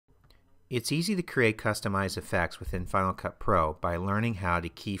It's easy to create customized effects within Final Cut Pro by learning how to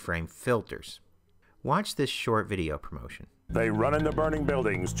keyframe filters. Watch this short video promotion. They run into burning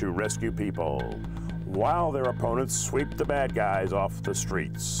buildings to rescue people, while their opponents sweep the bad guys off the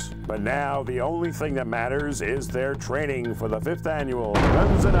streets. But now the only thing that matters is their training for the 5th annual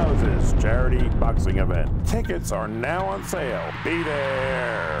Guns N' Noses charity boxing event. Tickets are now on sale. Be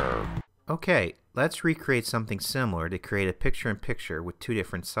there! Okay, let's recreate something similar to create a picture-in-picture with two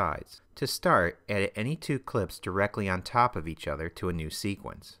different sides. To start, edit any two clips directly on top of each other to a new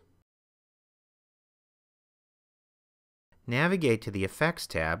sequence. Navigate to the Effects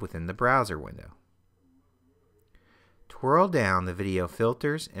tab within the browser window. Twirl down the Video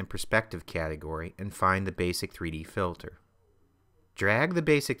Filters and Perspective category and find the Basic 3D filter. Drag the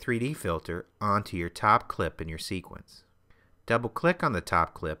Basic 3D filter onto your top clip in your sequence. Double-click on the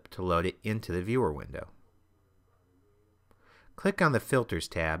top clip to load it into the viewer window. Click on the Filters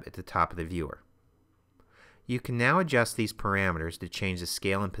tab at the top of the viewer. You can now adjust these parameters to change the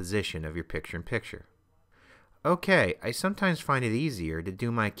scale and position of your picture-in-picture. Okay, I sometimes find it easier to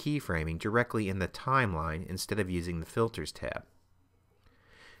do my keyframing directly in the timeline instead of using the Filters tab.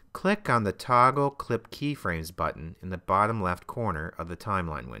 Click on the Toggle Clip Keyframes button in the bottom left corner of the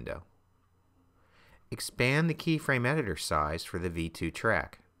timeline window. Expand the keyframe editor size for the V2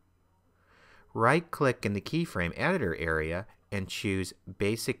 track. Right-click in the keyframe editor area and choose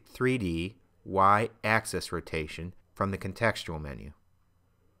Basic 3D Y-axis rotation from the contextual menu.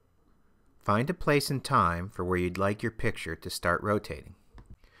 Find a place and time for where you'd like your picture to start rotating.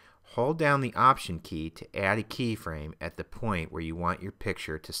 Hold down the Option key to add a keyframe at the point where you want your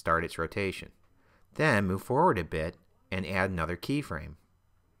picture to start its rotation. Then move forward a bit and add another keyframe.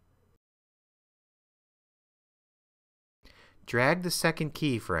 Drag the second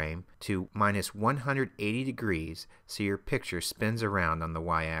keyframe to -180 degrees so your picture spins around on the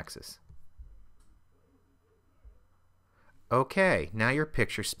Y-axis. Okay, now your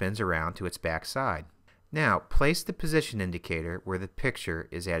picture spins around to its back side. Now, place the position indicator where the picture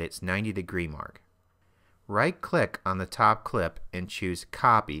is at its 90-degree mark. Right-click on the top clip and choose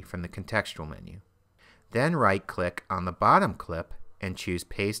Copy from the contextual menu. Then right-click on the bottom clip and choose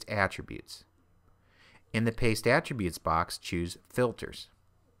Paste Attributes. In the Paste Attributes box, choose Filters.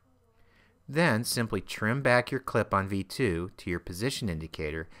 Then simply trim back your clip on V2 to your position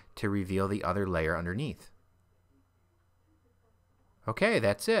indicator to reveal the other layer underneath. Okay,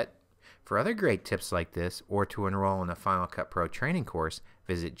 that's it. For other great tips like this, or to enroll in a Final Cut Pro training course,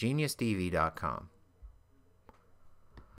 visit geniusdv.com.